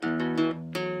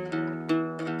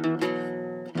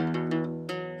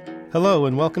Hello,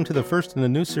 and welcome to the first in a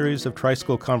new series of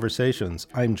Tricycle Conversations.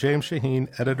 I'm James Shaheen,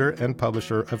 editor and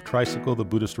publisher of Tricycle, the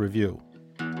Buddhist Review.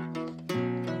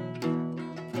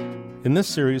 In this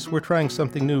series, we're trying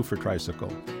something new for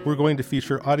Tricycle. We're going to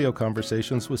feature audio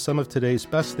conversations with some of today's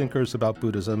best thinkers about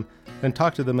Buddhism and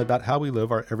talk to them about how we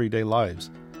live our everyday lives.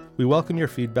 We welcome your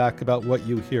feedback about what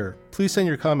you hear. Please send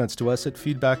your comments to us at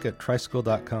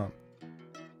feedback@tricycle.com.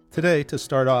 Today, to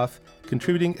start off,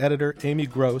 contributing editor Amy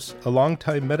Gross, a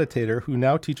longtime meditator who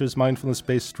now teaches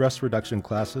mindfulness-based stress reduction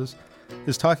classes,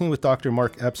 is talking with Dr.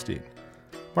 Mark Epstein.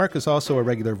 Mark is also a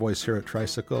regular voice here at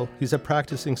Tricycle. He's a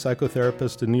practicing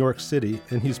psychotherapist in New York City,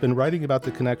 and he's been writing about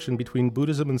the connection between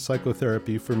Buddhism and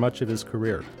psychotherapy for much of his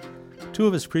career. Two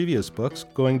of his previous books,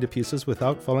 Going to Pieces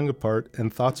Without Falling Apart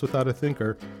and Thoughts Without a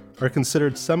Thinker, are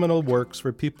considered seminal works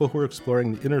for people who are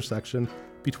exploring the intersection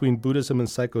between Buddhism and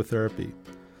psychotherapy.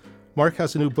 Mark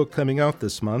has a new book coming out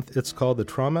this month. It's called The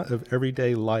Trauma of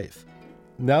Everyday Life.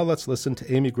 Now let's listen to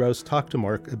Amy Gross talk to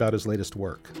Mark about his latest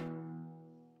work.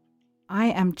 I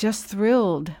am just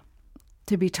thrilled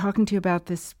to be talking to you about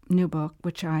this new book,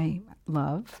 which I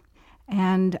love,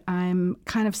 and I'm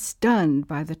kind of stunned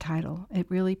by the title. It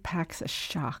really packs a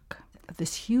shock.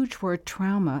 This huge word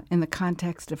trauma in the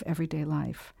context of everyday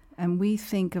life. And we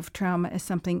think of trauma as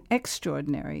something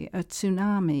extraordinary, a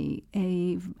tsunami,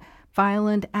 a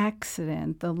violent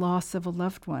accident, the loss of a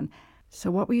loved one. So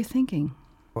what were you thinking?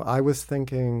 Well, I was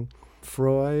thinking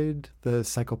Freud, the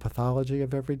psychopathology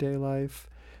of everyday life,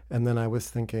 and then I was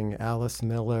thinking Alice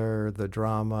Miller, the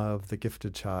drama of the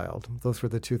gifted child. Those were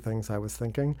the two things I was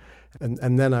thinking.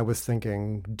 And then I was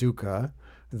thinking dukkha,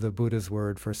 the Buddha's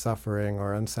word for suffering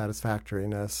or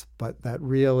unsatisfactoriness, but that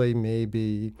really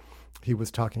maybe he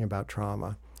was talking about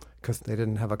trauma because they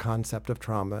didn't have a concept of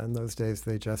trauma in those days.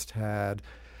 They just had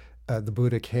the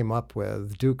Buddha came up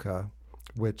with dukkha,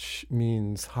 which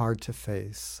means hard to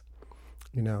face.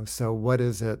 So what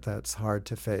is it that's hard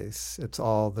to face? It's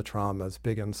all the traumas,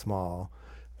 big and small,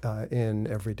 in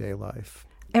everyday life.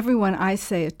 Everyone I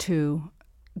say it to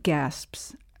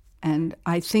gasps, and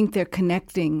I think they're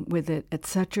connecting with it at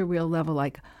such a real level,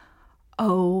 like,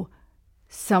 oh,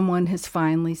 someone has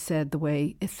finally said the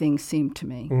way things seem to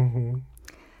me. Mm-hmm.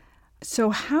 So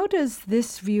how does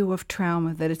this view of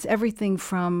trauma, that it's everything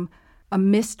from a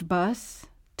missed bus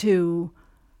to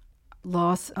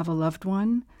loss of a loved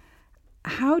one,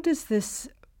 how does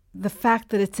the fact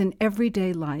that it's in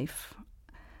everyday life,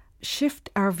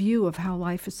 shift our view of how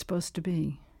life is supposed to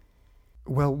be?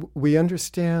 Well, we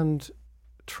understand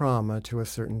trauma to a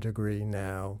certain degree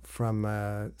now from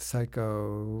a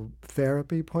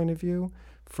psychotherapy point of view,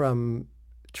 from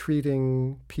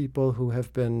treating people who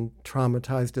have been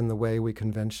traumatized in the way we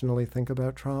conventionally think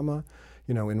about trauma,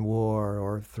 in war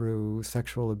or through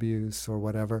sexual abuse or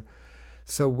whatever.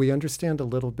 So we understand a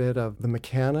little bit of the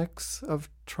mechanics of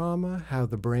trauma, how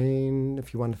the brain,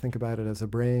 if you want to think about it as a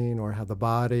brain, or how the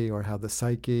body, or how the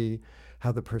psyche,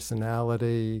 how the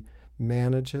personality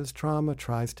manages trauma,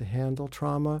 tries to handle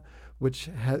trauma, which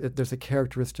there's a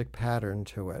characteristic pattern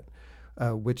to it,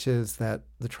 which is that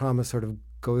the trauma sort of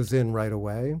goes in right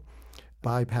away,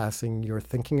 bypassing your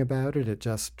thinking about it. It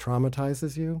just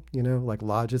traumatizes you, like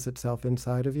lodges itself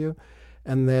inside of you.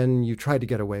 And then you try to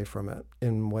get away from it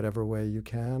in whatever way you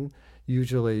can,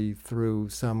 usually through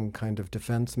some kind of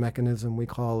defense mechanism, we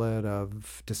call it,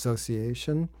 of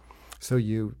dissociation. So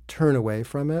you turn away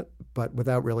from it, but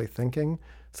without really thinking.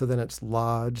 So then it's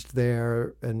lodged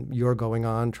there, and you're going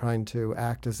on trying to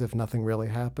act as if nothing really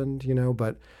happened,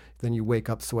 but then you wake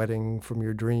up sweating from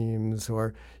your dreams,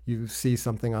 or you see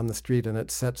something on the street and it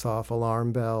sets off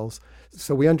alarm bells.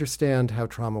 So we understand how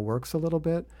trauma works a little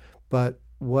bit, but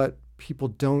what people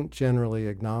don't generally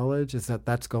acknowledge is that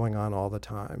that's going on all the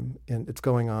time. And it's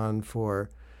going on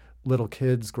for little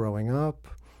kids growing up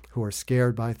who are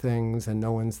scared by things and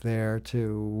no one's there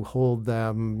to hold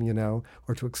them,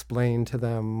 or to explain to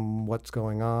them what's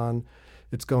going on.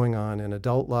 It's going on in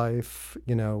adult life,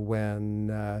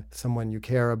 when someone you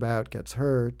care about gets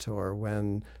hurt, or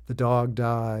when the dog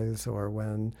dies, or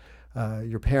when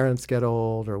your parents get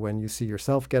old, or when you see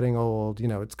yourself getting old.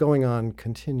 It's going on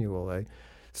continually.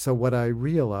 So what I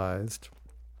realized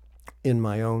in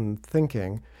my own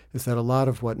thinking is that a lot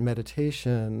of what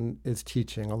meditation is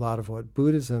teaching, a lot of what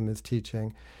Buddhism is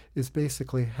teaching, is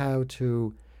basically how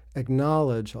to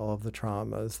acknowledge all of the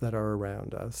traumas that are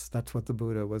around us. That's what the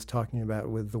Buddha was talking about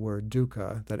with the word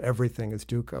dukkha, that everything is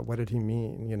dukkha. What did he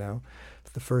mean,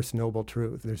 It's the first noble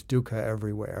truth. There's dukkha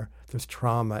everywhere. There's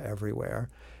trauma everywhere.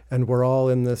 And we're all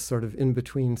in this sort of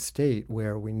in-between state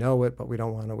where we know it, but we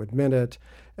don't want to admit it,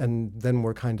 and then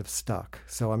we're kind of stuck.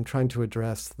 So I'm trying to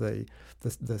address the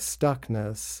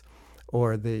stuckness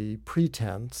or the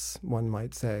pretense, one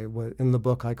might say. In the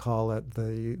book, I call it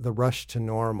the rush to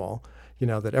normal,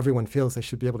 that everyone feels they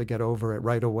should be able to get over it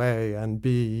right away and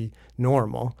be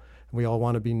normal. We all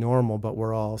want to be normal, but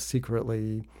we're all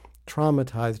secretly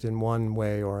traumatized in one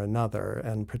way or another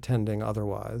and pretending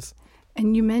otherwise.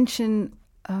 And you mention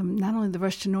not only the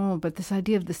rush to normal, but this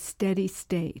idea of the steady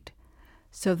state,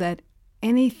 so that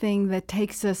anything that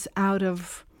takes us out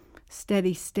of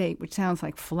steady state, which sounds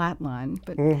like flatline,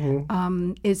 but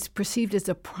is perceived as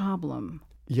a problem.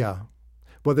 Yeah.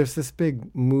 Well, there's this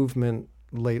big movement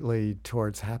lately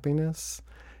towards happiness.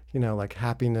 Like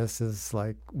happiness is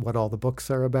like what all the books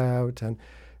are about, and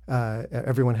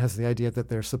everyone has the idea that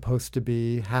they're supposed to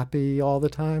be happy all the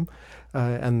time,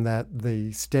 and that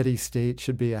the steady state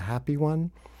should be a happy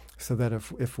one, so that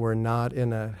if we're not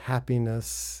in a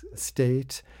happiness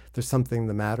state, there's something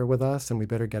the matter with us and we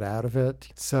better get out of it.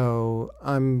 So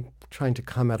I'm trying to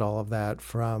come at all of that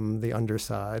from the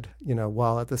underside,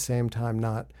 while at the same time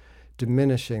not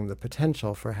diminishing the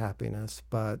potential for happiness,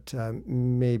 but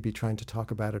maybe trying to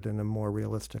talk about it in a more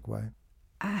realistic way.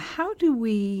 How do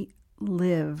we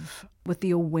live with the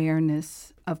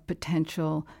awareness of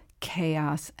potential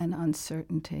chaos and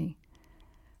uncertainty?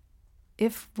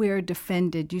 If we're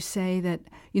defended, you say that,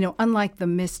 unlike the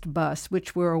missed bus,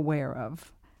 which we're aware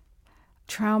of,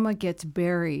 trauma gets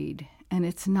buried and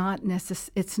it's not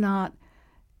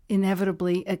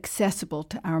inevitably accessible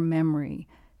to our memory.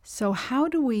 So how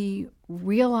do we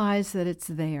realize that it's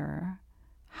there?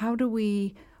 How do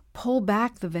we pull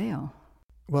back the veil?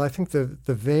 Well, I think the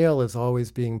veil is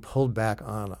always being pulled back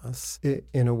on us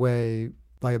in a way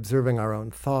by observing our own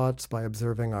thoughts, by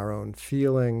observing our own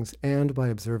feelings, and by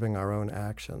observing our own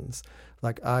actions.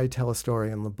 Like I tell a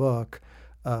story in the book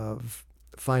of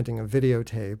finding a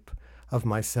videotape of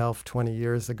myself 20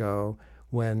 years ago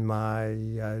when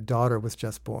my daughter was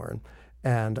just born.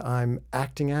 And I'm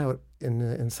acting out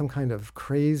in some kind of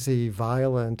crazy,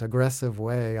 violent, aggressive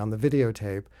way on the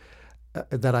videotape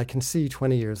that I can see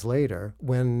 20 years later.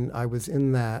 When I was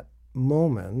in that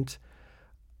moment,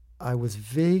 I was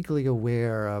vaguely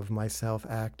aware of myself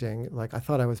acting like I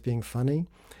thought I was being funny,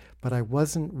 but I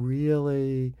wasn't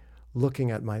really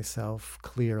looking at myself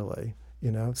clearly,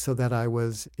 so that I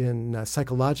was, in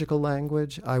psychological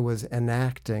language, I was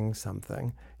enacting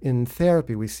something. In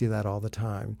therapy, we see that all the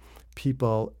time.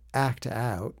 People act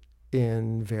out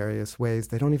in various ways.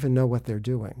 They don't even know what they're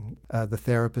doing. The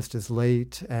therapist is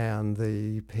late and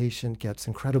the patient gets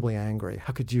incredibly angry.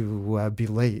 How could you be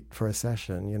late for a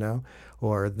session,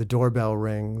 Or the doorbell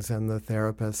rings and the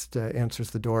therapist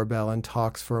answers the doorbell and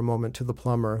talks for a moment to the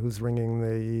plumber who's ringing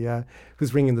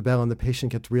the bell, and the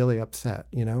patient gets really upset,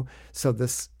 So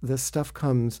this stuff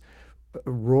comes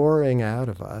roaring out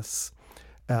of us,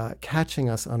 catching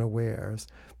us unawares.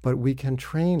 But we can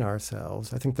train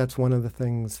ourselves. I think that's one of the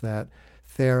things that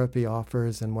therapy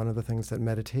offers and one of the things that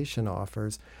meditation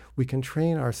offers. We can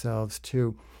train ourselves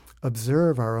to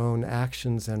observe our own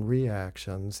actions and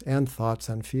reactions and thoughts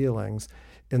and feelings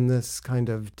in this kind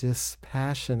of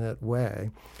dispassionate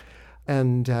way.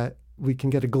 And we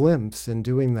can get a glimpse in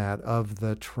doing that of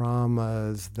the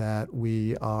traumas that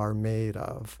we are made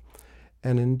of.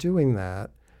 And in doing that,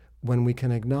 when we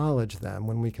can acknowledge them,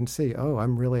 when we can see, oh,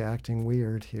 I'm really acting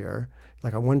weird here,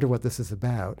 like I wonder what this is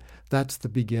about, that's the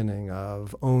beginning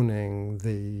of owning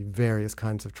the various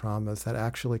kinds of traumas that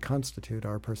actually constitute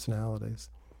our personalities.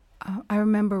 I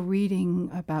remember reading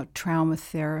about trauma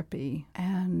therapy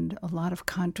and a lot of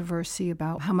controversy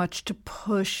about how much to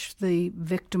push the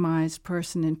victimized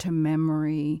person into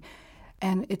memory.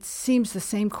 And it seems the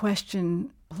same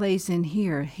question plays in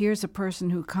here. Here's a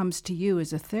person who comes to you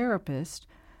as a therapist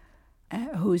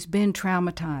who's been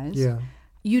traumatized. Yeah.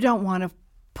 You don't want to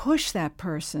push that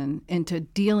person into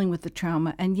dealing with the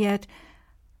trauma, and yet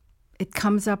it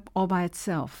comes up all by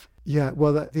itself. Yeah,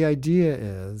 well, the idea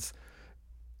is,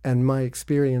 and my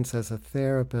experience as a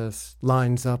therapist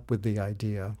lines up with the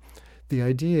idea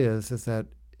is that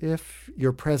if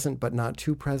you're present but not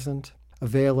too present,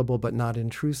 available but not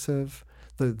intrusive,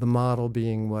 the model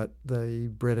being what the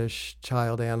British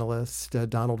child analyst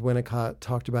Donald Winnicott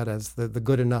talked about as the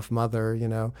good enough mother,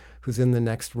 who's in the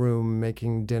next room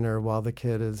making dinner while the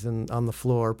kid is on the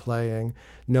floor playing,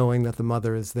 knowing that the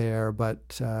mother is there,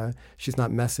 but she's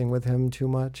not messing with him too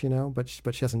much,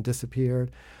 but she hasn't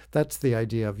disappeared. That's the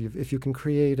idea of if you can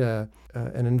create an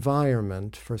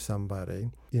environment for somebody,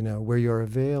 where you're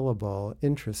available,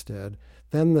 interested,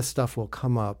 then the stuff will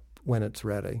come up when it's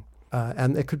ready.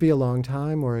 And it could be a long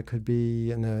time or it could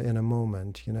be in a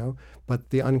moment, But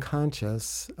the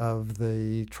unconscious of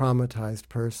the traumatized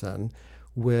person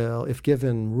will, if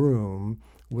given room,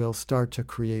 will start to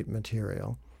create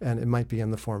material. And it might be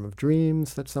in the form of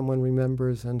dreams that someone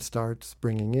remembers and starts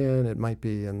bringing in. It might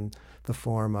be in the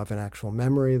form of an actual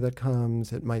memory that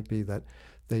comes. It might be that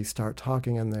they start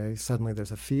talking and suddenly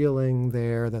there's a feeling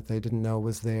there that they didn't know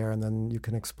was there, and then you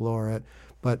can explore it.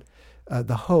 But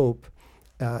the hope,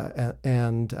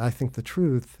 and I think the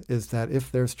truth, is that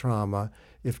if there's trauma,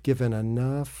 if given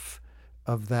enough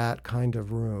of that kind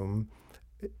of room,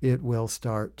 it will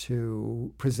start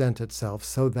to present itself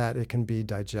so that it can be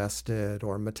digested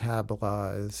or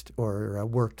metabolized or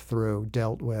worked through,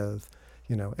 dealt with,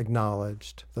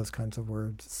 acknowledged, those kinds of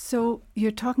words. So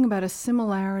you're talking about a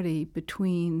similarity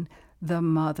between the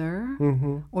mother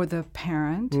or the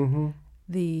parent,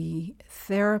 the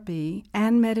therapy,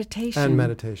 and meditation. And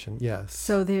meditation, yes.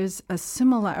 So there's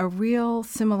a real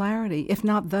similarity, if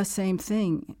not the same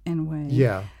thing in a way.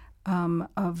 Yeah.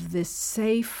 Of this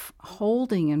safe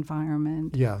holding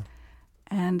environment. Yeah.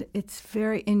 And it's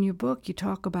in your book, you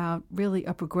talk about really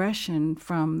a progression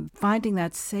from finding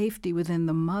that safety within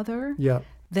the mother,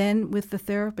 then with the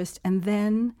therapist, and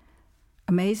then,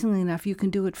 amazingly enough, you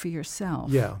can do it for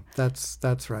yourself. Yeah,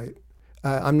 that's right.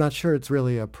 I'm not sure it's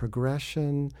really a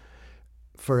progression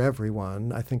for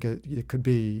everyone. I think it could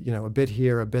be, a bit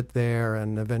here, a bit there,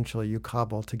 and eventually you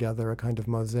cobble together a kind of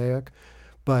mosaic.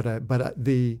 But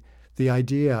the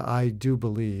idea, I do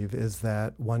believe, is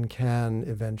that one can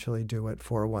eventually do it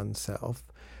for oneself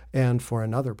and for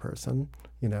another person,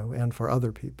 and for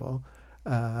other people,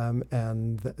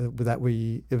 and that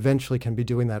we eventually can be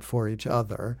doing that for each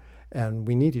other, and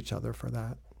we need each other for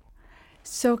that.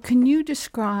 So can you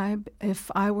describe,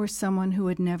 if I were someone who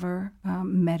had never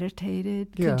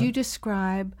meditated, could you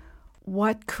describe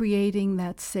what creating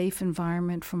that safe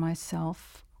environment for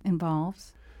myself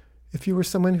involves? If you were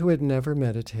someone who had never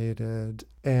meditated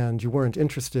and you weren't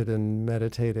interested in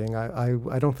meditating,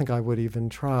 I don't think I would even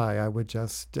try. I would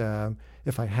just,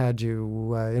 if I had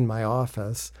you in my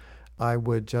office, I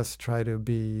would just try to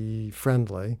be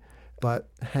friendly, but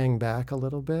hang back a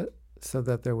little bit so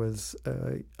that there was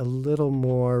a little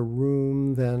more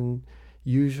room than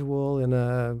usual in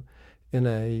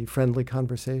a friendly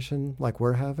conversation like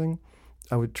we're having.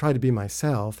 I would try to be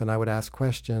myself, and I would ask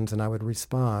questions, and I would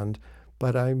respond.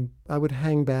 But I would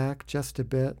hang back just a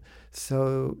bit,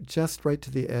 so just right to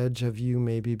the edge of you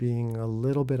maybe being a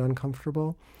little bit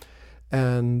uncomfortable.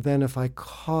 And then if I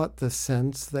caught the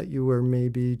sense that you were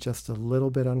maybe just a little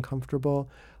bit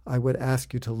uncomfortable, I would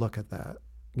ask you to look at that.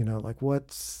 Like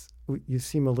you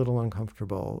seem a little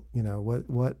uncomfortable,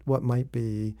 what might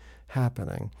be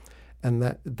happening? And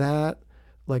that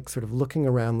like sort of looking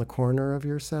around the corner of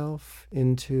yourself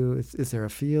into, is there a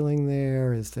feeling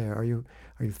there? Are you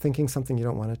thinking something you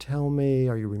don't want to tell me?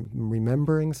 Are you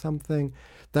remembering something?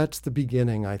 That's the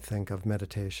beginning, I think, of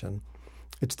meditation.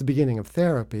 It's the beginning of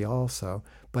therapy also,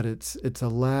 but it's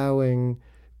allowing,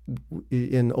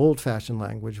 in old-fashioned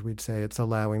language, we'd say it's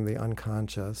allowing the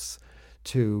unconscious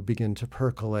to begin to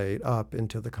percolate up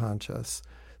into the conscious.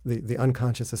 The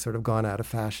unconscious has sort of gone out of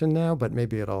fashion now, but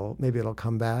maybe it'll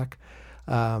come back.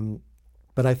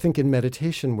 But I think in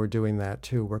meditation we're doing that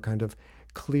too. We're kind of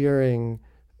clearing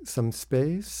some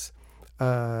space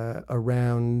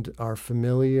around our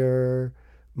familiar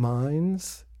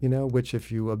minds, which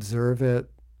if you observe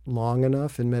it long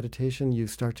enough in meditation, you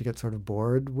start to get sort of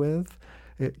bored with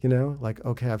it, like,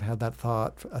 okay, I've had that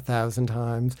thought 1,000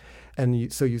 times.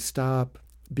 And so you stop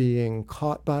being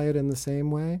caught by it in the same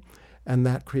way. And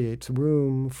that creates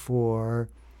room for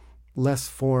less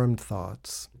formed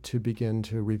thoughts to begin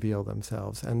to reveal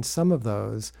themselves. And some of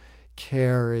those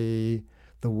carry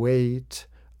the weight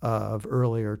of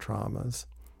earlier traumas.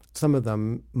 Some of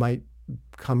them might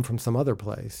come from some other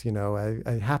place,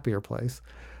 a happier place,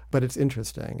 but it's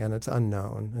interesting and it's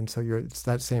unknown. And so it's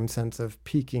that same sense of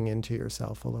peeking into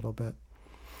yourself a little bit.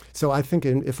 So I think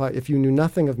if you knew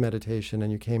nothing of meditation and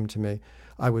you came to me,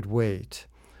 I would wait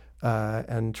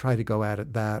and try to go at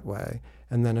it that way.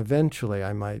 And then eventually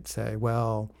I might say,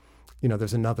 well,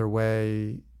 there's another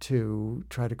way to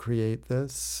try to create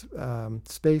this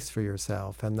space for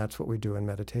yourself. And that's what we do in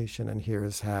meditation. And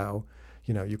here's how,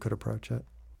 you could approach it.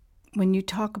 When you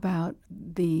talk about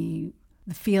the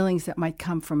feelings that might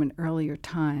come from an earlier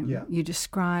time, you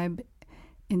describe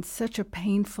in such a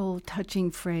painful, touching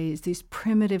phrase these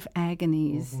primitive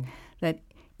agonies that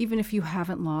even if you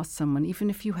haven't lost someone, even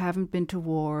if you haven't been to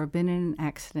war or been in an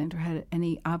accident or had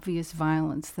any obvious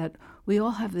violence, that we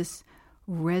all have this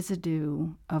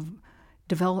residue of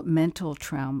developmental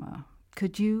trauma.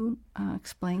 Could you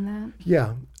explain that?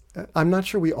 Yeah. I'm not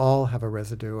sure we all have a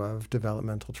residue of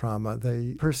developmental trauma.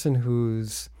 The person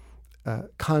whose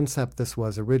concept this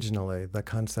was originally, the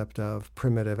concept of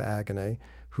primitive agony,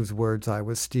 whose words I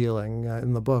was stealing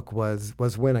in the book was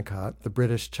Winnicott, the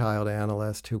British child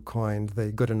analyst who coined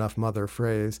the good enough mother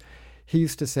phrase. He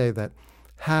used to say that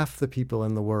half the people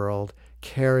in the world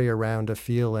carry around a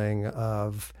feeling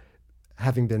of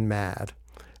having been mad,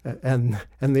 and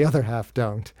the other half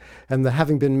don't. And the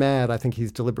having been mad, I think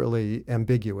he's deliberately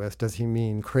ambiguous. Does he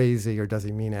mean crazy or does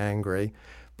he mean angry?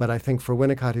 But I think for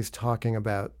Winnicott, he's talking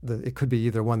about it could be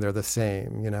either one, they're the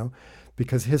same,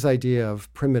 because his idea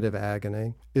of primitive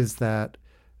agony is that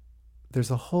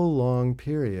there's a whole long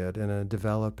period in a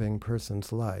developing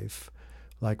person's life,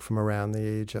 like from around the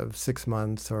age of 6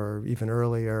 months or even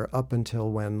earlier, up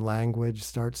until when language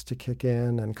starts to kick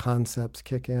in and concepts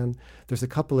kick in. There's a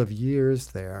couple of years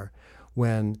there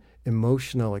when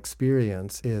emotional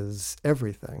experience is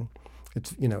everything.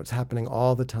 It's happening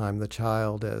all the time. The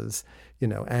child is,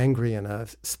 angry in a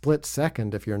split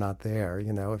second if you're not there.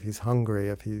 If he's hungry,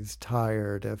 if he's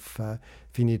tired, if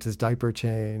he needs his diaper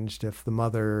changed, if the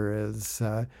mother is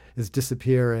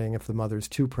disappearing, if the mother's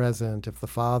too present, if the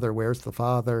father, where's the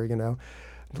father?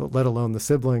 Let alone the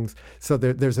siblings. So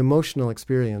there's emotional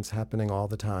experience happening all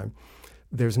the time.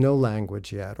 There's no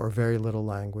language yet, or very little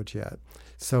language yet.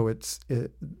 So it's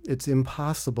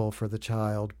impossible for the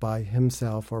child by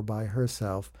himself or by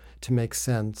herself to make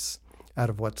sense out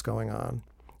of what's going on.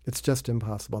 It's just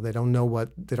impossible. They don't know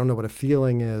what a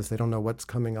feeling is. They don't know what's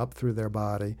coming up through their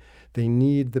body. They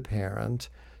need the parent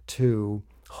to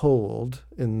hold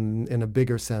in a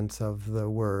bigger sense of the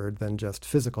word than just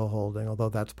physical holding, although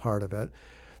that's part of it.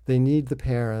 They need the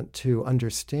parent to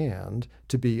understand,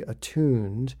 to be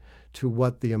attuned to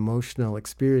what the emotional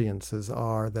experiences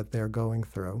are that they're going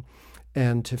through,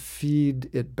 and to feed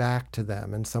it back to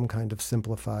them in some kind of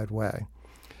simplified way.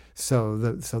 So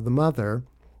the mother,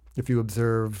 if you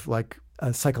observe, like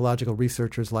psychological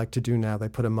researchers like to do now, they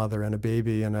put a mother and a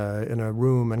baby in a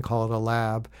room and call it a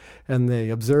lab, and they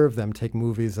observe them, take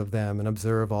movies of them, and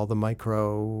observe all the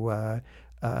micro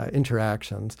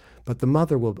interactions. But the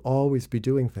mother will always be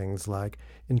doing things like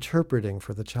interpreting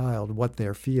for the child what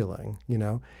they're feeling.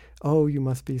 Oh, you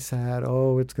must be sad.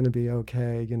 Oh, it's going to be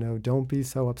okay. Don't be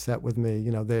so upset with me.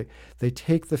 They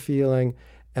take the feeling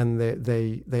and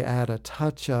they add a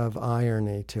touch of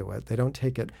irony to it. They don't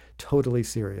take it totally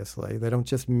seriously. They don't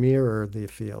just mirror the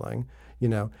feeling.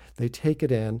 They take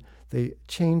it in, they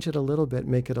change it a little bit,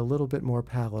 make it a little bit more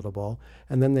palatable,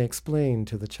 and then they explain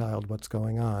to the child what's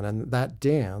going on. And that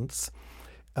dance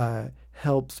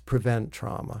helps prevent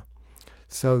trauma.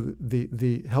 So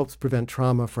the helps prevent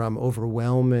trauma from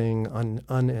overwhelming,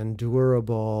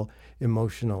 unendurable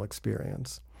emotional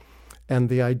experience. And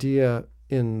the idea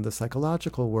in the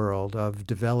psychological world of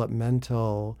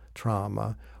developmental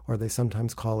trauma, or they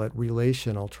sometimes call it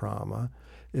relational trauma,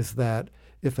 is that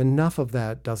if enough of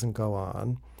that doesn't go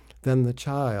on, then the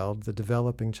child, the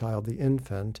developing child, the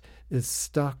infant, is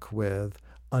stuck with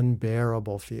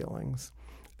unbearable feelings.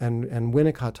 And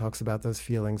Winnicott talks about those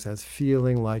feelings as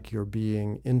feeling like you're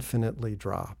being infinitely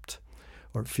dropped,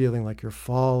 or feeling like you're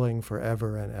falling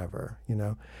forever and ever.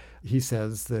 He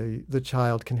says the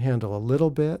child can handle a little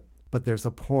bit, but there's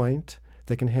a point.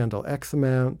 They can handle X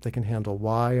amount, they can handle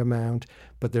Y amount,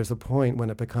 but there's a point when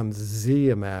it becomes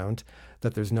Z amount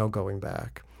that there's no going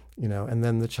back. And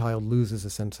then the child loses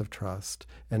a sense of trust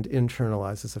and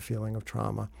internalizes a feeling of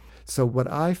trauma. So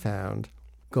what I found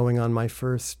going on my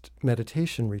first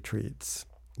meditation retreats,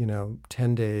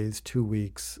 10 days, 2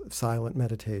 weeks of silent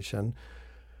meditation,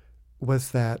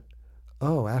 was that,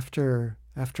 after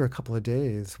a couple of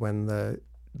days when the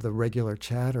regular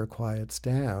chatter quiets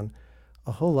down,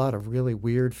 a whole lot of really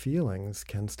weird feelings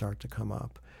can start to come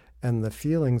up. And the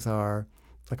feelings are,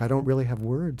 I don't really have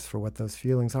words for what those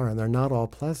feelings are, and they're not all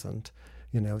pleasant.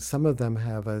 Some of them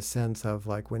have a sense of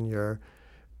when you're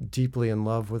deeply in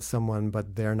love with someone,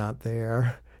 but they're not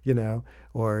there,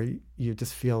 or you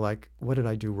just feel like, what did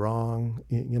I do wrong,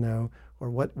 or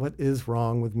what is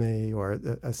wrong with me, or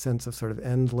a sense of sort of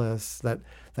endless,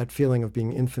 that feeling of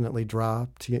being infinitely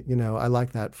dropped. I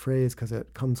like that phrase because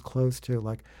it comes close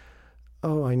to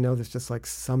I know there's just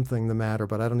something the matter,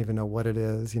 but I don't even know what it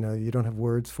is. You don't have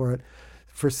words for it.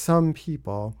 For some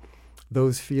people,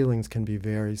 those feelings can be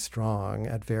very strong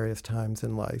at various times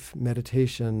in life.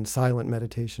 Meditation, silent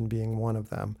meditation being one of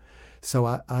them. So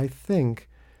I think,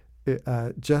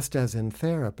 just as in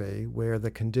therapy, where the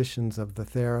conditions of the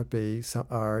therapy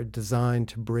are designed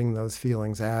to bring those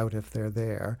feelings out if they're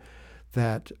there,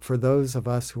 that for those of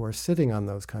us who are sitting on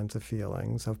those kinds of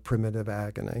feelings of primitive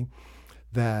agony,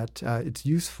 that it's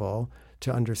useful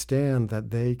to understand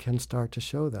that they can start to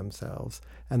show themselves,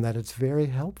 and that it's very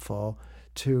helpful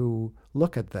to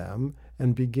look at them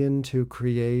and begin to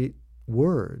create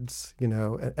words,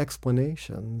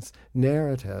 explanations,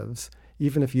 narratives,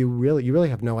 even if you really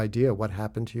have no idea what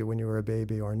happened to you when you were a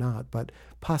baby or not, but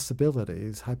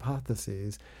possibilities,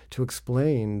 hypotheses to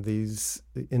explain these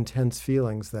intense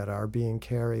feelings that are being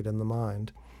carried in the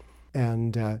mind.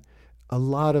 And a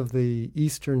lot of the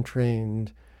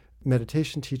Eastern-trained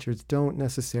meditation teachers don't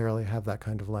necessarily have that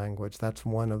kind of language. That's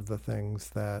one of the things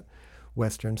that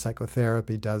Western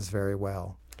psychotherapy does very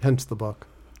well, hence the book.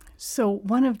 So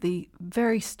one of the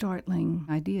very startling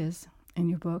ideas in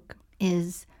your book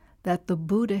is that the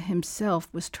Buddha himself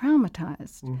was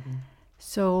traumatized. Mm-hmm.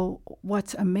 So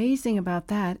what's amazing about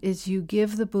that is you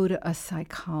give the Buddha a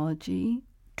psychology,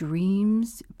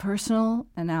 dreams, personal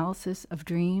analysis of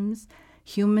dreams,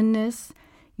 humanness.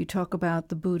 You talk about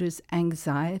the Buddha's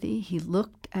anxiety. He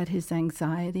looked at his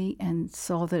anxiety and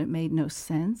saw that it made no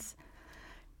sense.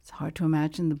 It's hard to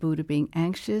imagine the Buddha being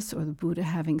anxious or the Buddha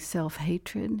having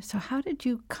self-hatred. So how did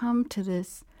you come to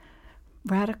this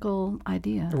radical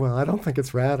idea? Well, I don't think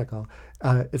it's radical.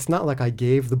 It's not like I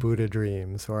gave the Buddha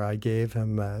dreams or I gave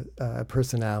him a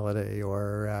personality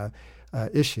or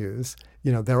issues.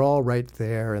 They're all right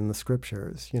there in the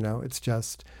scriptures. It's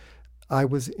just I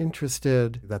was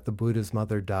interested that the Buddha's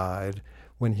mother died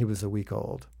when he was a week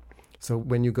old. So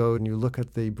when you go and you look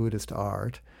at the Buddhist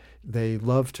art, they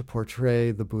love to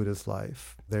portray the Buddha's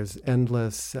life. There's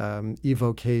endless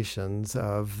evocations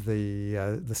of the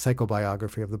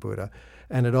psychobiography of the Buddha.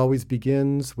 And it always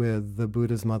begins with the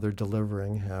Buddha's mother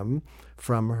delivering him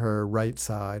from her right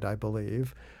side, I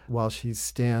believe, while she's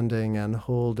standing and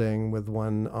holding with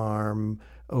one arm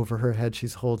over her head.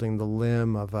 She's holding the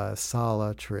limb of a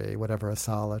sala tree, whatever a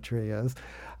sala tree is.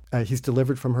 He's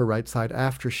delivered from her right side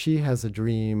after she has a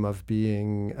dream of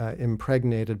being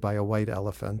impregnated by a white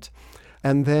elephant.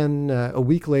 And then a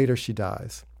week later, she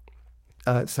dies.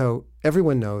 So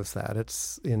everyone knows that.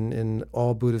 It's in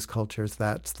all Buddhist cultures,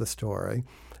 that's the story.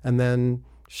 And then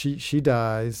she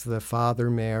dies. The father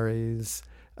marries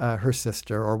her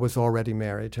sister, or was already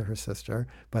married to her sister,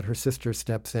 but her sister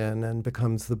steps in and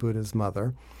becomes the Buddha's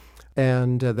mother.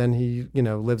 And then he,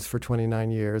 lives for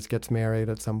 29 years, gets married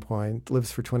at some point,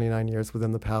 lives for 29 years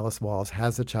within the palace walls,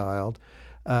 has a child,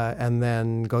 and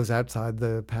then goes outside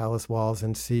the palace walls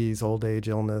and sees old age,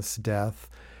 illness, death,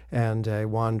 and a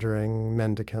wandering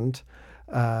mendicant,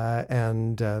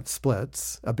 and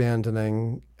splits,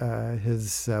 abandoning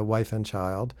his wife and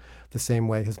child the same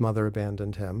way his mother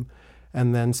abandoned him.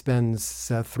 And then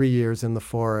spends 3 years in the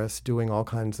forest doing all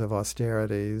kinds of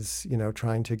austerities,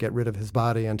 trying to get rid of his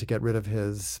body and to get rid of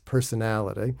his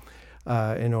personality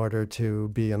in order to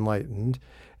be enlightened.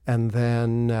 And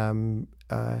then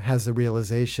has a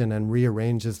realization and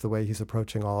rearranges the way he's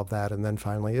approaching all of that, and then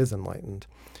finally is enlightened.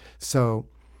 So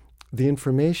the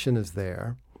information is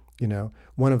there.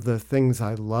 One of the things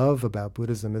I love about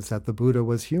Buddhism is that the Buddha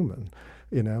was human.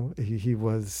 He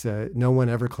was, no one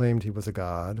ever claimed he was a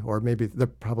god, or maybe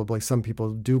probably some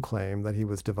people do claim that he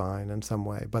was divine in some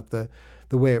way. But the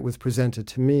way it was presented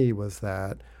to me was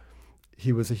that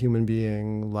he was a human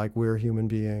being like we're human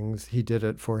beings. He did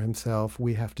it for himself.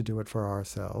 We have to do it for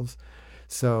ourselves.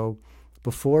 So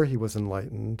before he was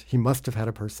enlightened, he must have had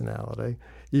a personality.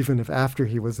 Even if after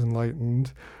he was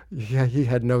enlightened, he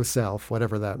had no self,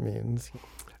 whatever that means.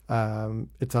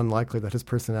 It's unlikely that his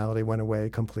personality went away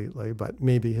completely, but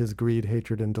maybe his greed,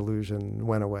 hatred, and delusion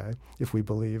went away, if we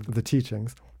believe the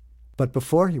teachings. But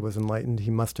before he was enlightened,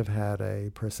 he must have had a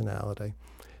personality.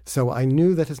 So I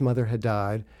knew that his mother had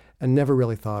died and never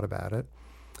really thought about it.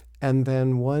 And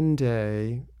then one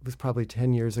day, it was probably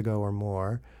 10 years ago or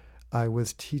more, I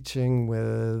was teaching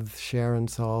with Sharon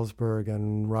Salzberg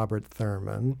and Robert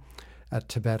Thurman at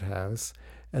Tibet House,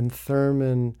 and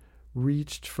Thurman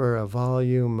reached for a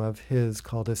volume of his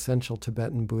called Essential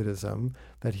Tibetan Buddhism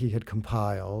that he had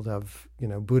compiled of,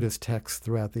 Buddhist texts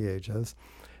throughout the ages.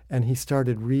 And he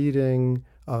started reading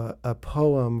a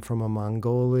poem from a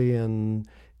Mongolian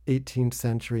 18th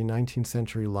century, 19th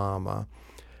century Lama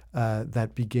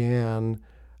that began,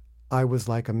 "I was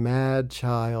like a mad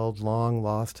child, long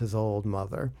lost his old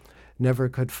mother. Never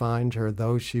could find her,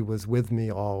 though she was with me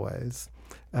always."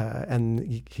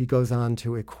 And he goes on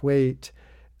to equate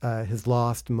his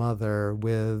lost mother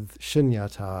with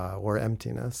shunyata, or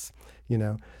emptiness,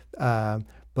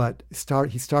 But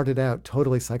he started out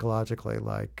totally psychologically,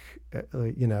 like,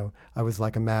 I was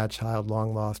like a mad child,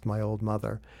 long lost my old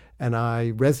mother. And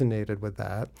I resonated with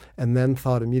that, and then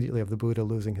thought immediately of the Buddha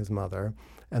losing his mother,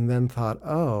 and then thought,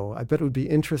 I bet it would be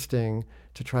interesting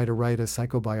to try to write a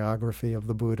psychobiography of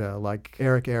the Buddha, like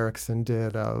Erik Erikson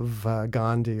did of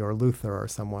Gandhi or Luther or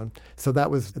someone. So that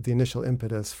was the initial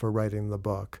impetus for writing the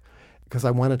book. because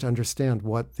I wanted to understand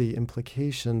what the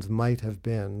implications might have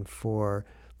been for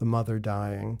the mother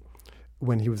dying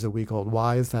when he was a week old.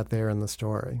 Why is that there in the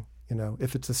story?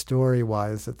 If it's a story,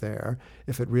 why is it there?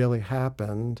 If it really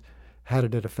happened, how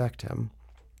did it affect him?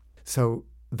 So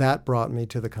that brought me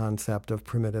to the concept of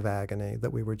primitive agony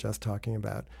that we were just talking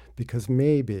about, because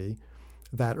maybe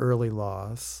that early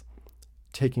loss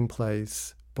taking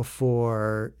place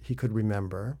before he could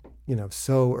remember,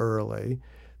 so early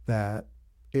that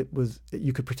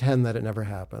you could pretend that it never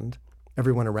happened.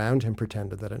 Everyone around him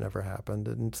pretended that it never happened,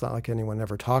 and it's not like anyone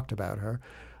ever talked about her.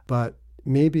 But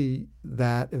maybe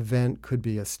that event could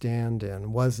be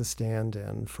was a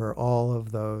stand-in for all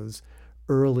of those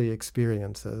early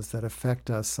experiences that affect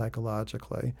us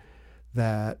psychologically,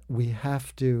 that we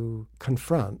have to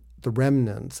confront the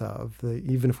remnants of,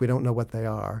 even if we don't know what they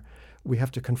are, we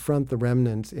have to confront the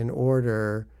remnants in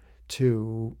order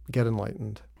to get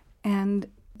enlightened. And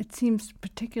it seems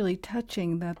particularly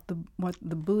touching that what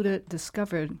the Buddha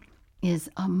discovered is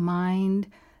a mind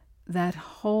that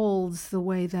holds the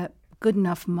way that good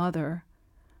enough mother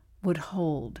would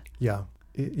hold. Yeah.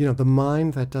 The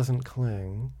mind that doesn't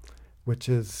cling, which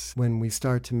is when we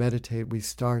start to meditate, we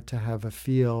start to have a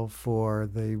feel for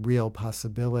the real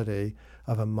possibility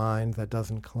of a mind that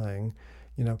doesn't cling.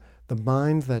 The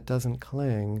mind that doesn't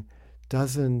cling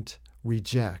doesn't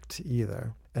reject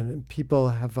either. And people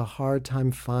have a hard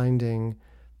time finding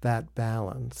that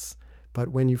balance. But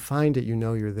when you find it,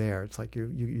 you're there. It's like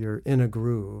you're in a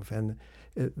groove. And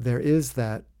there is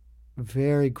that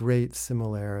very great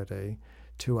similarity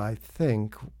to, I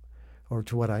think, or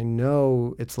to what I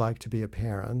know it's like to be a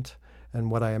parent and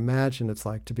what I imagine it's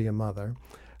like to be a mother.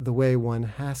 The way one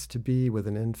has to be with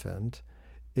an infant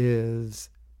is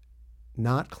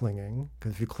not clinging,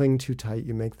 because if you cling too tight,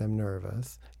 you make them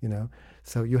nervous,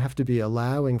 So you have to be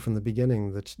allowing from the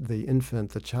beginning the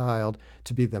infant, the child,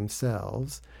 to be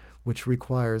themselves, which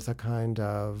requires a kind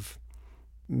of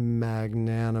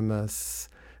magnanimous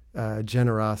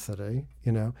generosity,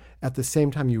 At the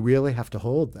same time, you really have to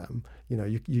hold them.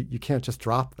 You can't just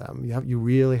drop them. You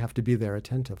really have to be there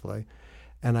attentively.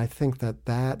 And I think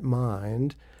that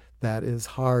mind that is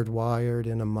hardwired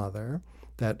in a mother,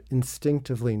 that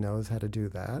instinctively knows how to do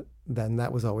that, then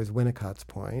that was always Winnicott's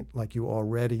point, like you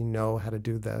already know how to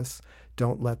do this.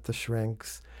 Don't let the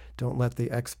shrinks, don't let the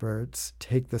experts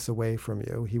take this away from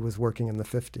you. He was working in the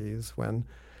 50s when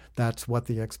that's what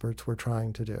the experts were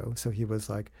trying to do. So he was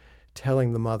like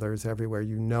telling the mothers everywhere,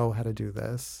 you know how to do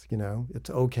this, it's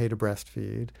okay to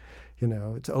breastfeed,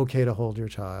 it's okay to hold your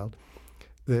child.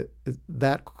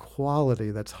 That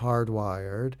quality that's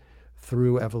hardwired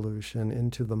through evolution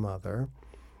into the mother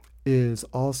is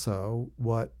also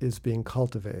what is being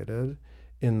cultivated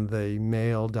in the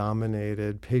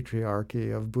male-dominated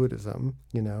patriarchy of Buddhism.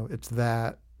 It's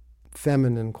that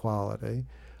feminine quality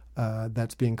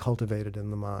that's being cultivated in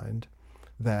the mind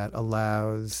that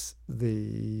allows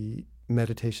the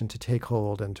meditation to take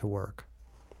hold and to work.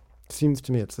 Seems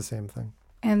to me it's the same thing.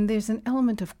 And there's an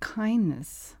element of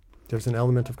kindness. There's an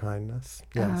element of kindness,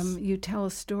 yes. You tell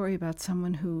a story about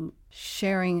someone who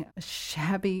sharing a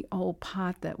shabby old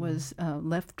pot that was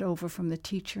left over from the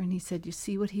teacher, and he said, you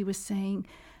see what he was saying?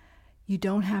 You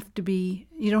don't have to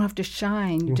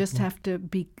shine, you just have to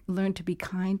learn to be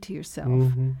kind to yourself.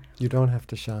 Mm-hmm. You don't have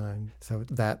to shine. So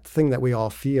that thing that we all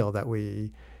feel, that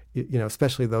we,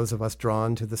 especially those of us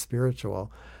drawn to the spiritual,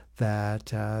 that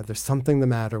there's something the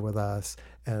matter with us,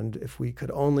 and if we could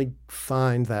only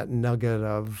find that nugget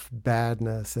of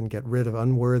badness and get rid of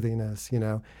unworthiness,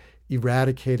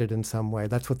 eradicate it in some way.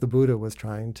 That's what the Buddha was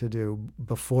trying to do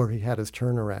before he had his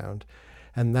turnaround.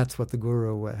 And that's what the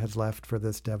Guru has left for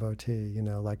this devotee,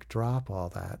 drop all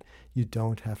that. You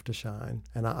don't have to shine.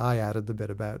 And I added the bit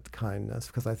about kindness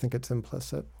because I think it's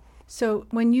implicit. So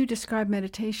when you describe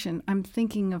meditation, I'm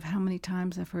thinking of how many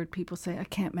times I've heard people say, I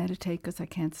can't meditate because I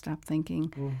can't stop thinking.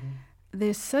 Mm-hmm.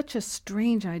 There's such a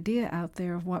strange idea out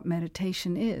there of what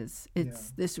meditation is.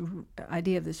 It's this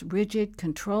idea of this rigid,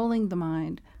 controlling the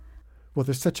mind. Well,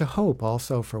 there's such a hope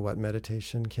also for what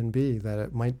meditation can be, that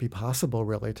it might be possible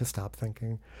really to stop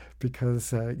thinking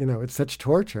because, it's such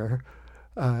torture.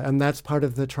 And that's part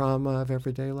of the trauma of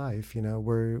everyday life.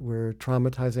 We're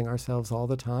traumatizing ourselves all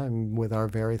the time with our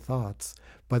very thoughts,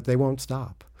 but they won't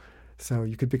stop. So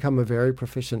you could become a very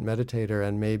proficient meditator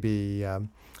and maybe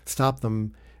stop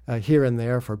them here and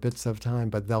there for bits of time,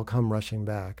 but they'll come rushing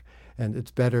back. And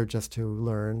it's better just to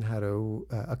learn how to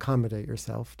accommodate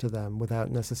yourself to them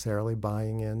without necessarily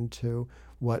buying into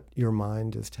what your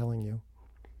mind is telling you.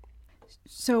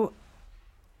 So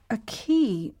a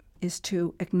key is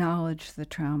to acknowledge the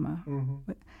trauma.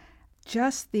 Mm-hmm.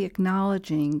 Just the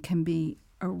acknowledging can be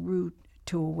a route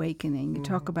to awakening. You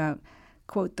talk about,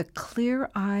 quote, the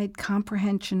clear-eyed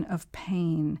comprehension of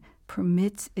pain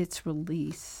permits its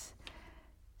release.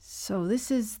 So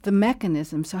this is the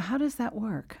mechanism. So how does that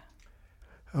work?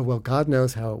 Oh, well, God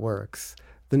knows how it works.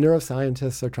 The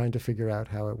neuroscientists are trying to figure out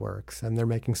how it works, and they're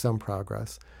making some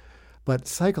progress. But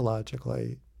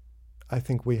psychologically, I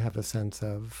think we have a sense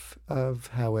of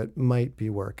how it might be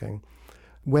working.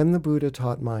 When the Buddha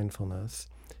taught mindfulness,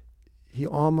 he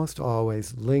almost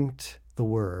always linked the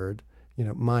word,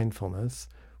 mindfulness,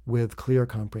 with clear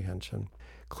comprehension.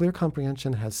 Clear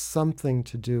comprehension has something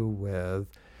to do with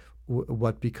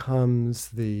what becomes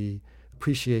the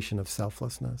appreciation of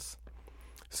selflessness.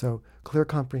 So clear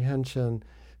comprehension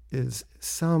is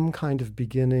some kind of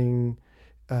beginning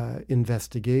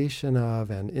investigation of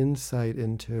and insight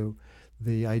into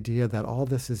the idea that all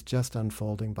this is just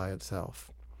unfolding by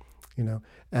itself,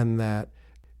 and that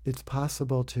it's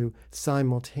possible to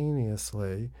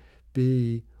simultaneously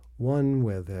be one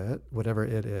with it, whatever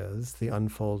it is, the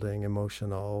unfolding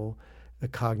emotional,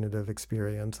 cognitive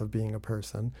experience of being a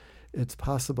person. It's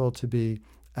possible to be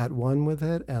at one with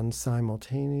it and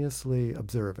simultaneously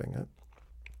observing it.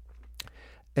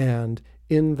 And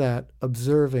in that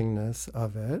observingness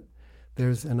of it,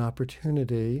 there's an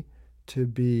opportunity to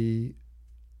be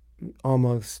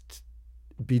almost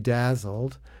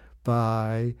bedazzled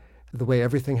by the way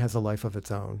everything has a life of its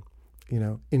own,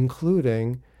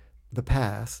 including the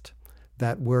past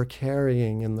that we're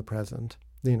carrying in the present.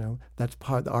 That's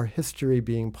part our history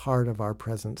being part of our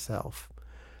present self,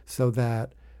 so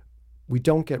that we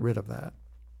don't get rid of that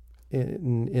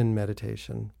in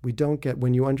meditation. We don't get,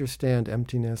 when you understand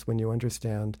emptiness, when you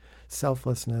understand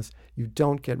selflessness, you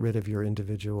don't get rid of your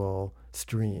individual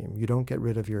stream. You don't get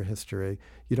rid of your history.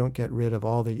 You don't get rid of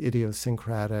all the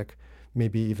idiosyncratic,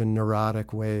 maybe even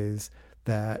neurotic ways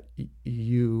that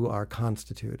you are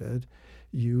constituted.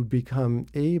 You become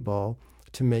able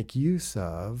to make use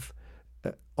of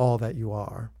all that you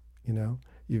are,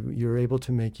 You're able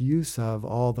to make use of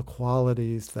all the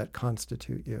qualities that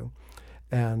constitute you.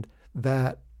 And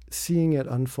that seeing it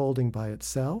unfolding by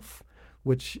itself,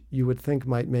 which you would think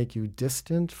might make you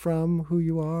distant from who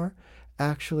you are,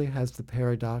 actually has the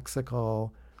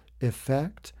paradoxical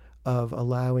effect of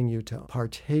allowing you to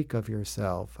partake of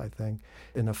yourself, I think,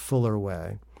 in a fuller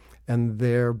way, and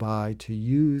thereby to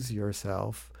use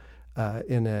yourself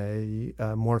in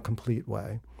a more complete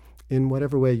way, in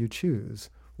whatever way you choose,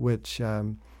 which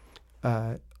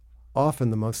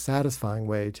often the most satisfying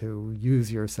way to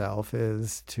use yourself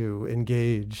is to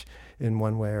engage in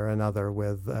one way or another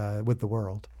with the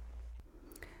world.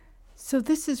 So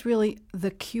this is really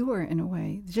the cure in a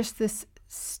way, just this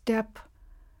step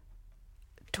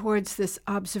towards this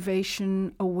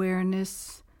observation,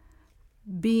 awareness,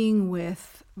 being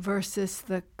with versus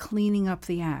the cleaning up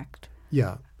the act.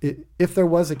 Yeah, if there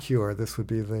was a cure, this would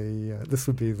be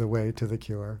the way to the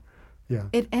cure. Yeah,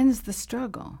 it ends the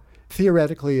struggle.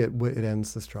 Theoretically, it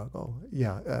ends the struggle.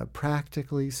 Yeah,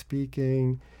 practically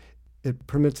speaking, it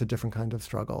permits a different kind of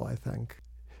struggle, I think.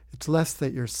 It's less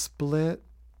that you're split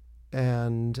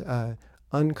and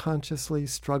unconsciously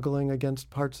struggling against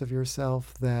parts of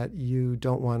yourself that you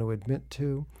don't want to admit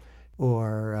to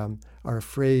or are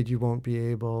afraid you won't be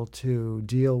able to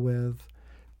deal with.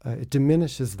 It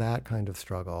diminishes that kind of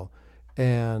struggle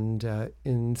and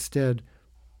instead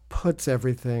puts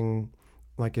everything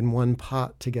like in one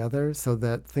pot together so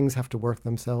that things have to work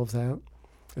themselves out.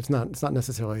 It's not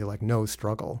necessarily like no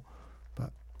struggle,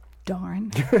 but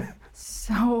darn.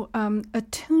 So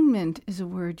attunement is a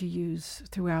word you use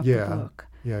throughout the book.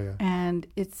 Yeah. And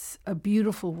it's a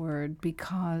beautiful word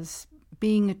because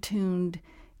being attuned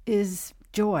is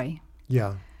joy.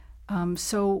 Yeah.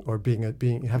 Or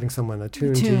having someone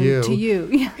attuned to you. To you.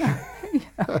 Yeah.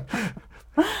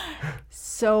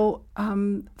 So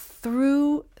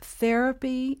through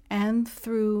therapy and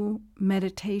through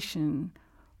meditation,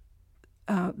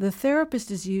 the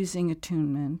therapist is using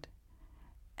attunement.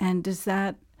 And does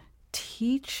that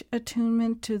teach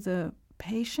attunement to the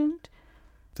patient?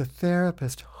 The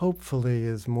therapist hopefully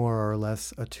is more or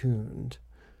less attuned.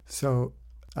 So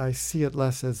I see it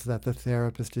less as that the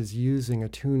therapist is using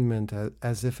attunement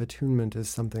as if attunement is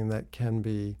something that can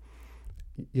be,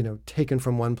 taken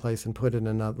from one place and put in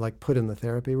another, like put in the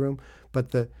therapy room.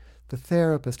 But the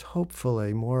therapist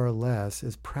hopefully more or less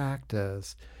is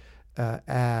practiced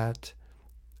at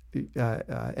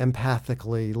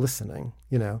empathically listening.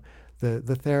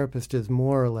 The therapist is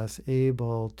more or less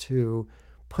able to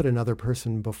put another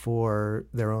person before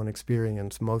their own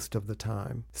experience most of the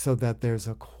time, so that there's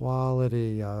a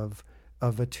quality of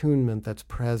attunement that's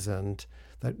present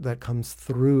that comes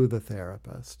through the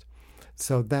therapist.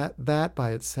 So that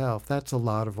by itself, that's a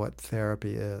lot of what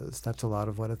therapy is. That's a lot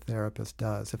of what a therapist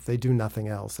does. If they do nothing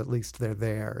else, at least they're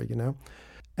there,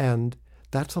 And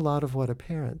that's a lot of what a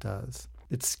parent does.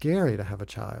 It's scary to have a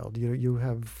child. You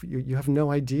have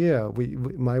no idea.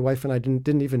 My wife and I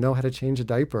didn't even know how to change a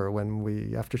diaper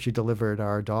after she delivered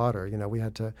our daughter. We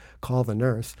had to call the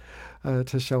nurse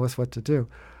to show us what to do,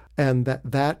 and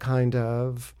that kind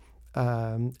of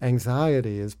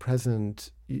anxiety is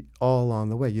present all along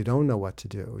the way. You don't know what to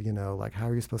do. Like how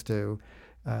are you supposed to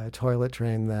toilet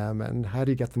train them, and how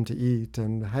do you get them to eat,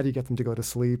 and how do you get them to go to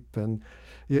sleep, and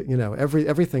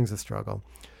everything's a struggle.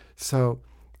 So.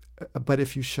 But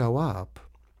if you show up,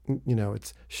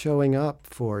 it's showing up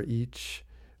for each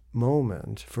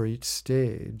moment, for each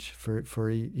stage,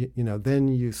 then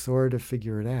you sort of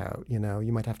figure it out.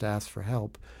 You might have to ask for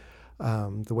help,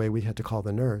 the way we had to call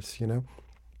the nurse.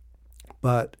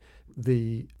 But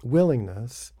the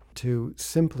willingness to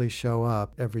simply show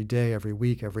up every day, every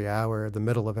week, every hour, the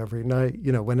middle of every night,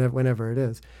 whenever it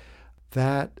is,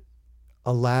 that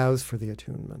allows for the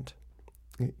attunement.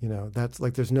 That's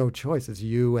like there's no choice. It's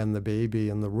you and the baby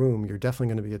in the room. You're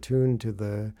definitely going to be attuned to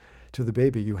the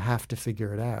baby. You have to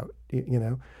figure it out,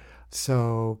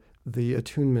 So the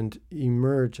attunement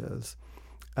emerges.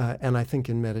 And I think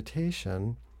in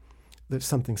meditation, there's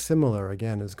something similar,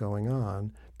 again, is going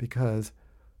on, because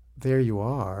there you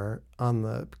are on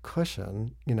the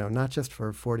cushion, not just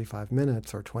for 45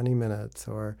 minutes or 20 minutes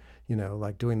or,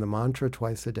 like doing the mantra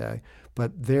twice a day,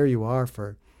 but there you are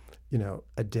for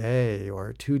a day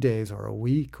or 2 days or a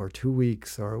week or 2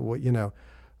 weeks or what,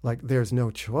 like there's no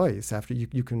choice. After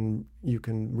you can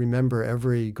remember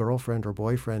every girlfriend or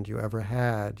boyfriend you ever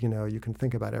had, you can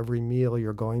think about every meal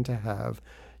you're going to have.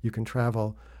 You can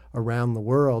travel around the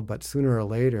world, but sooner or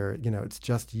later, it's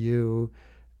just you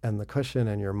and the cushion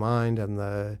and your mind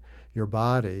and your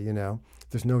body,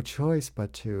 There's no choice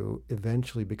but to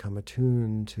eventually become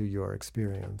attuned to your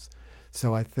experience.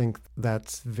 So I think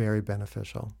that's very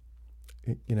beneficial.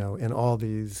 In all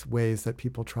these ways that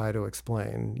people try to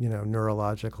explain,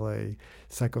 neurologically,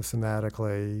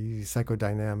 psychosomatically,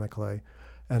 psychodynamically.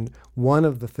 And one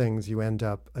of the things you end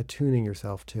up attuning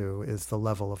yourself to is the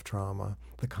level of trauma,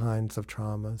 the kinds of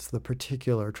traumas, the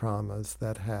particular traumas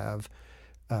that have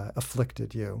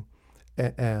afflicted you,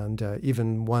 and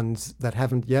even ones that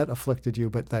haven't yet afflicted you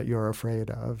but that you're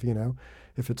afraid of,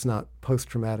 If it's not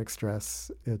post-traumatic stress,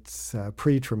 it's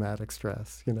pre-traumatic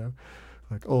stress,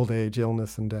 like old age,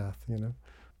 illness, and death,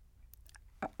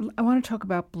 I want to talk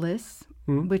about bliss,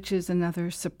 which is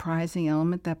another surprising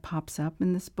element that pops up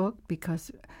in this book, because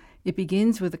it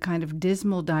begins with a kind of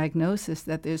dismal diagnosis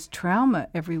that there's trauma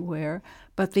everywhere.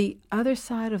 But the other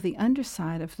side of the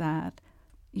underside of that,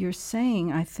 you're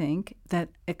saying, I think, that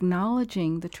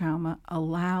acknowledging the trauma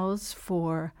allows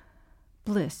for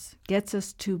bliss, gets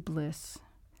us to bliss.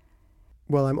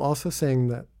 Well, I'm also saying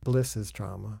that bliss is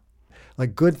trauma.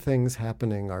 Like good things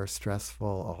happening are stressful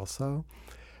also.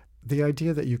 The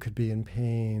idea that you could be in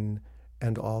pain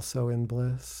and also in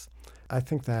bliss, I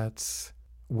think that's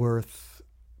worth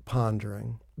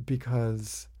pondering,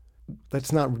 because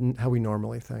that's not how we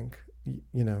normally think.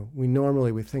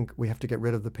 We think we have to get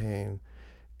rid of the pain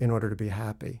in order to be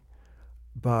happy.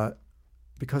 But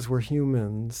because we're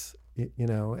humans,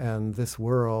 and this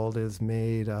world is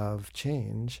made of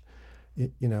change,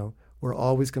 we're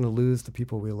always going to lose the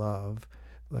people we love.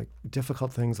 Like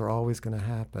difficult things are always going to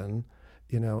happen.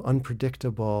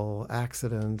 Unpredictable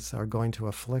accidents are going to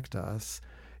afflict us.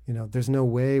 There's no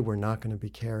way we're not going to be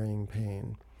carrying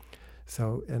pain.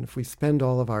 So, and if we spend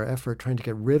all of our effort trying to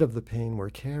get rid of the pain we're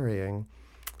carrying,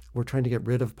 we're trying to get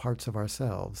rid of parts of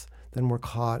ourselves. Then we're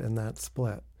caught in that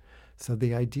split. So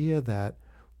the idea that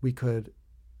we could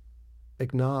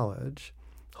acknowledge,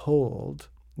 hold,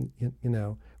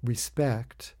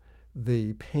 respect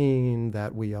the pain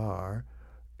that we are,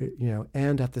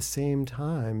 and at the same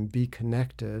time be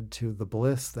connected to the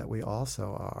bliss that we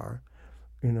also are,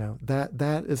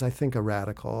 that is, I think, a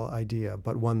radical idea,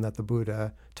 but one that the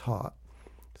Buddha taught.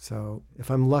 So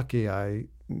if I'm lucky, I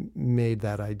made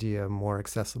that idea more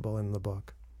accessible in the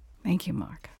book. Thank you,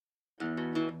 Mark.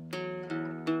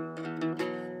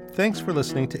 Thanks for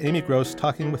listening to Amy Gross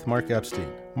talking with Mark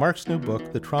Epstein. Mark's new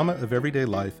book, The Trauma of Everyday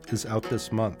Life, is out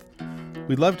this month.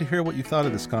 We'd love to hear what you thought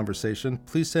of this conversation.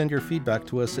 Please send your feedback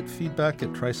to us at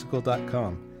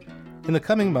feedback@tricycle.com. In the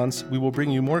coming months, we will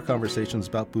bring you more conversations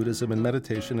about Buddhism and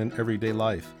meditation in everyday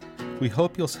life. We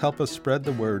hope you'll help us spread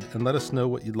the word and let us know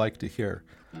what you'd like to hear.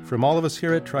 From all of us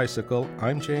here at Tricycle,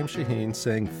 I'm James Shaheen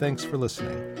saying thanks for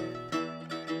listening.